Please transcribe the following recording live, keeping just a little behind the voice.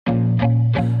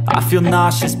I feel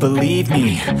nauseous, believe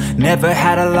me. Never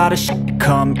had a lot of shit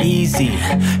come easy.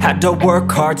 Had to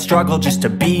work hard, struggle just to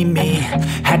be me.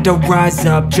 Had to rise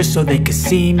up just so they could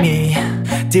see me.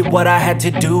 Did what I had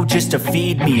to do just to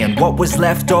feed me. And what was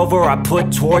left over I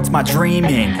put towards my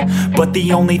dreaming. But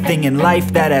the only thing in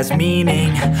life that has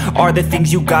meaning are the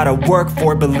things you gotta work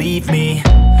for, believe me.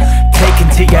 Take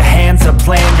into your hands a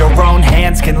plan. Your own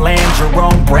hands can land your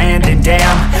own brand. And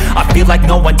damn, I feel like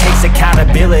no one takes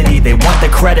accountability. They want the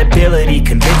credibility,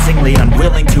 convincingly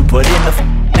unwilling to put in the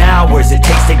hours it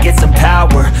takes to get some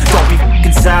power. Don't be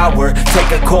f***ing sour.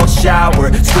 Take a cold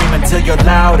shower. Scream until you're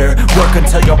louder. Work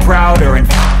until you're prouder. And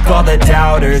f*** all the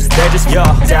doubters, they're just your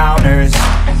downers.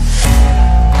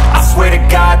 I swear to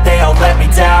God they all let me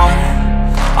down.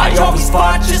 I always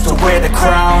fought just to wear the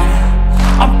crown.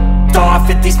 I'm off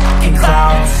at these fucking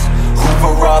clowns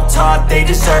who were all taught they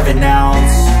deserve an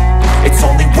ounce. It's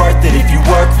only worth it if you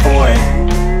work for it.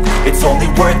 It's only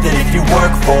worth it if you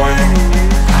work for it.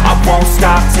 I won't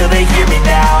stop till they hear me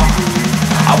now.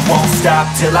 I won't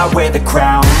stop till I wear the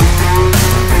crown.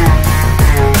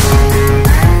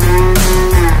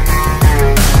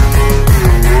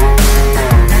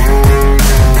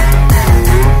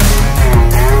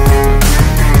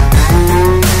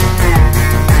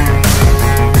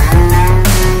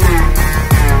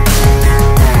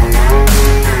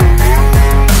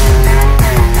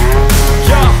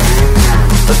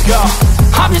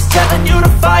 I'm just telling you to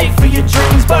fight for your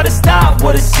dreams, but it's not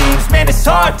what it seems. Man, it's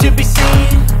hard to be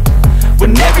seen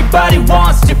when everybody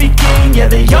wants to be king. Yeah,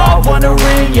 they all wanna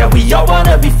ring, yeah, we all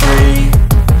wanna be free.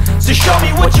 So show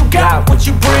me what you got, what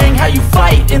you bring, how you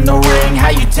fight in the ring, how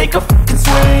you take a fucking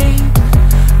swing.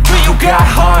 Do you got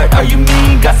heart, are you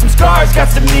mean? Got some scars, got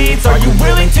some needs, are you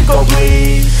willing to go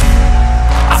bleed?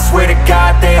 I swear to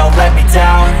God they all let me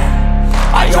down.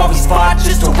 I always fought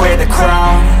just to wear the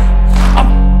crown.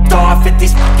 I'm off at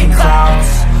these fucking clowns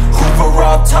who were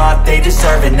all taught they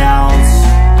deserve an ounce.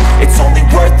 It's only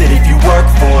worth it if you work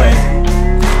for it.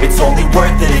 It's only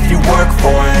worth it if you work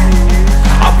for it.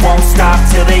 I won't stop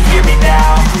till they hear me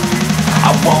now.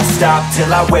 I won't stop till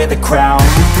I wear the crown.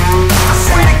 I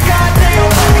swear to God they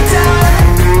all let me down.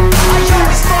 I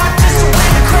always fought just to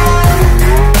wear the crown.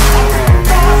 I'm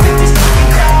off at these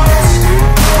fucking clowns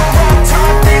who were all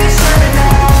taught they deserve an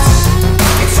ounce.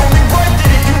 It's only worth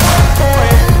it if you work for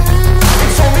it. It's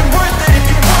only worth it if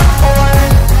you work for it.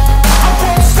 I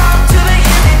won't stop till they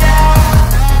hear me now.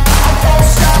 I won't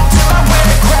stop till I wear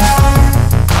the crown.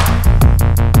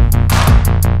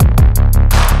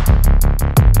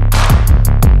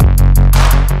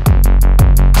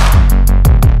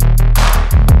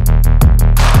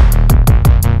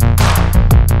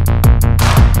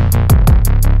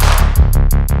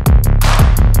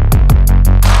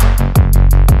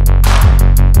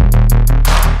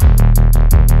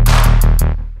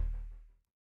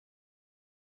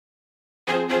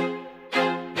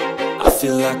 I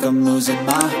feel like I'm losing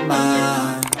my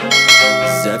mind.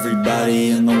 Is everybody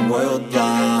in the world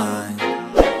blind?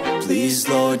 Please,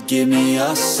 Lord, give me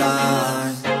a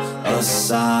sign, a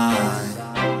sign.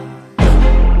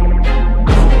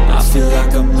 I feel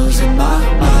like I'm losing my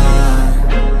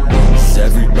mind. Is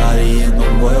everybody in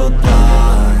the world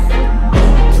blind?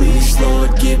 Please,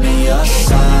 Lord, give me a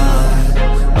sign,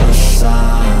 a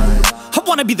sign. I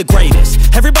wanna be the greatest.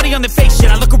 Everybody on the fake shit.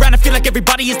 I look around and feel like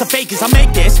everybody is the fakest. I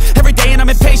make this every day and I'm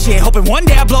impatient, hoping one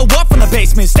day I blow up from the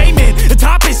basement. Statement, the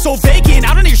top is so vacant.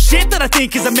 I don't hear shit that I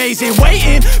think is amazing.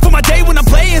 Waiting for my day when I'm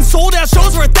playing sold out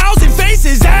shows for 1,000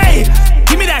 faces. Hey,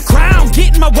 give me that crown,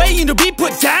 get in my way and to be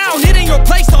put down. It ain't your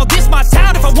place, all this my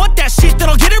town. If I want that shit, then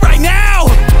I'll get it right now.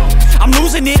 I'm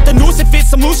losing it, the noose it fits,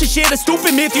 some losing shit. A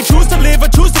stupid myth, you choose to live or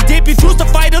choose to dip. You choose to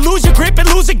fight or lose your grip and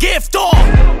lose a gift.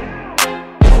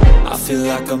 I feel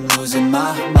like I'm losing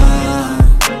my mind.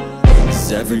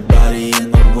 Is everybody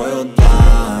in the world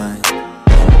blind?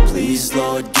 Please,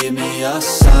 Lord, give me a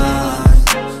sign,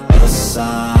 a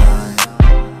sign.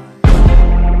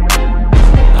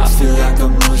 I feel like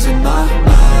I'm losing my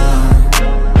mind.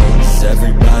 Is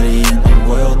everybody in the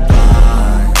world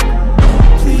blind?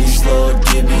 Please, Lord,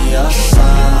 give me a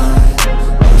sign,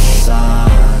 a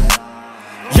sign.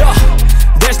 Yeah.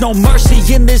 There's no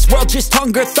mercy in this world, just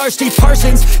hunger-thirsty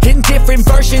persons in different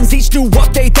versions. Each new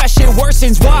update, that shit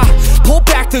worsens. Why? Pull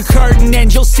back the curtain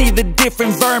and you'll see the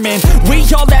different vermin. We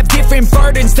all have different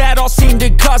burdens that all seem to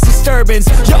cause disturbance.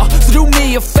 Yo, so do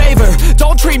me a favor,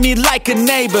 don't treat me like a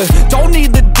neighbor. Don't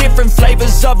need the different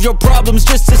flavors of your problems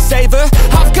just to savor.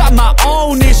 I've got my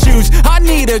own issues, I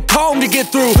need a comb to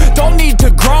get through. Don't need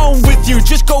to groan with you,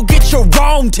 just go get your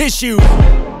own tissue.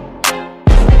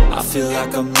 I feel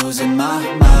like I'm losing my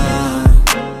mind.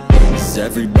 Is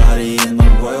everybody in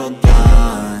the world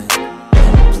blind?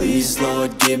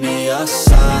 Lord, give me a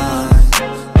sign,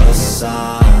 a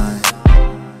sign.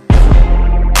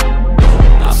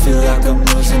 I feel like I'm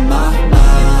losing my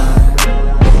mind.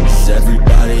 Is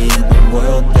everybody in the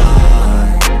world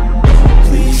blind?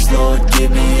 Please, Lord,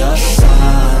 give me a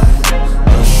sign,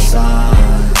 a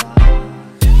sign.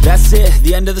 That's it,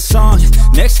 the end of the song.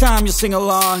 Next time you'll sing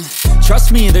along.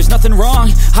 Trust me, there's nothing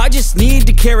wrong. I just need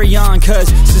to carry on, cause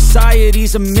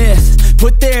society's a myth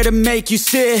put there to make you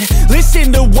sit.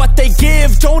 Listen to what they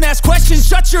give. Don't ask questions,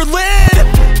 shut your lid.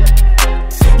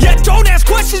 Yeah, don't ask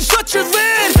questions, shut your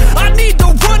lid. I need to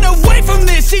run away from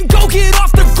this and go get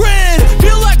off the grid.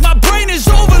 Feel like my brain is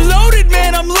overloaded,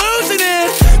 man, I'm losing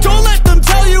it. Don't let them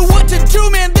tell you what to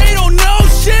do, man, they don't know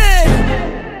shit.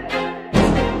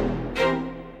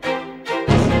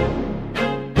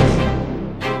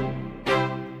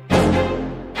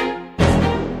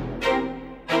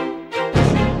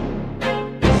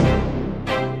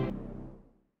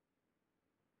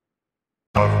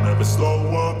 I don't ever slow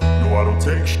up, no I don't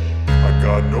take shit. I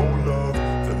got no love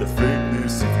for the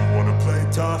fakeness. If you wanna play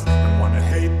tough and wanna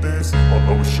hate this,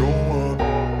 I'll always show up.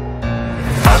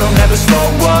 I don't ever slow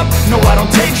up, no I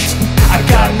don't take shit. I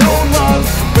got no love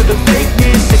for the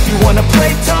fakeness. If you wanna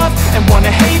play tough and wanna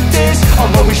hate this,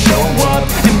 I'll always show up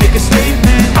and make a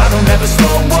statement. I don't ever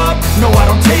slow up, no I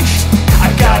don't take shit. I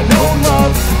got no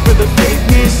love for the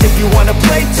fakeness. If you wanna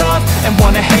play tough and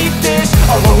wanna hate this,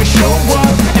 I'll always show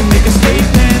up and make a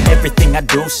statement. Everything I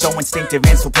do so instinctive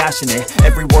and so passionate.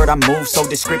 Every word I move so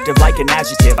descriptive like an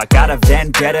adjective. I got a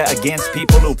vendetta against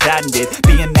people who patented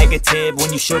being negative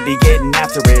when you should be getting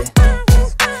after it.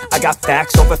 I got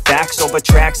facts over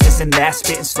tracks, this and that.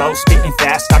 Spitting slow, spitting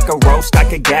fast. I could roast, I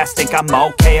could gas. Think I'm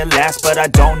okay at last, but I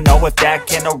don't know if that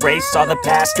can erase all the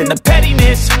past. And the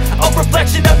pettiness, a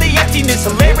reflection of the emptiness.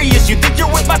 Hilarious, you think you're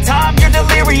worth my time, you're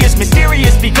delirious.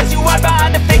 Mysterious, because you hide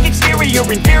behind a fake exterior.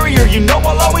 Inferior, you know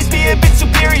I'll always be a bit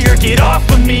superior. Get off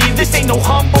of me, this ain't no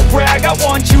humble brag. I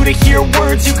want you to hear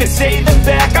words, you can say them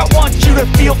back. I want you to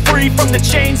feel free from the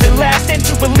chains that last, and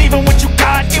to believe in what you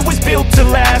got, it was built to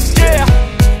last, yeah.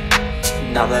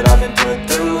 Now that I've been put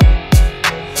through,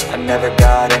 I never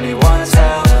got anyone's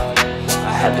help.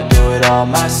 I had to do it all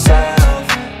myself.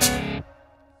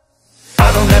 I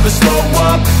don't ever slow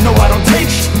up, no I don't take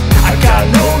shit. I got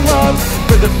no love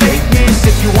for the fakeness.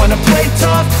 If you wanna play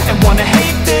tough and wanna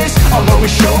hate this, I'll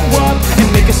always show up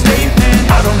and make a statement.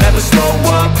 I don't ever slow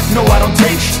up, no I don't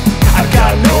take shit. I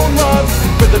got no love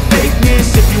for the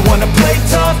fakeness. If you wanna play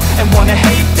tough and wanna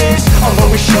hate this, I'll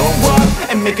always show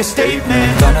up and make a statement.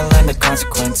 Gonna learn the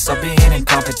consequence of being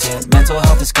incompetent. Mental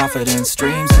health is confidence,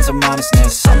 dreams and some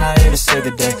honestness. I'm not here to save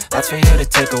the day, that's for you to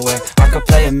take away. I could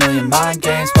play a million mind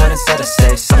games, but instead I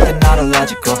say something not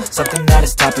illogical, something that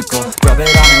is topical. Rub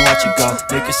it on and watch it go,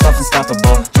 make yourself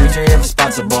unstoppable. Dreams are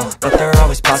irresponsible, but they're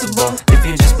always possible. If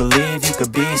you just believe, you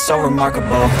could be so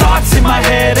remarkable. Thoughts in my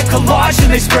head, a collage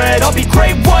and they spread. I'll be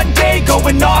great one day,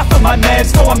 going off of my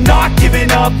meds. No, I'm not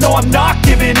giving up, no, I'm not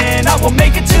giving in. I will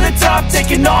make it to the top,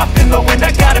 taking off in the wind.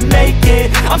 I gotta make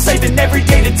it, I'm saving every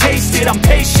day to taste it. I'm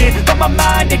patient, but my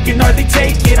mind, it can hardly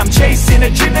take it. I'm chasing a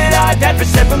dream that I've had for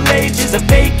several ages. A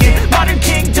vacant, modern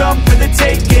kingdom for the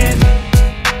taking.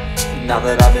 Now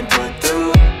that I've been put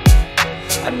through,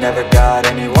 I never got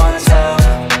anyone's help.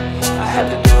 I had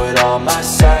to do it all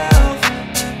myself.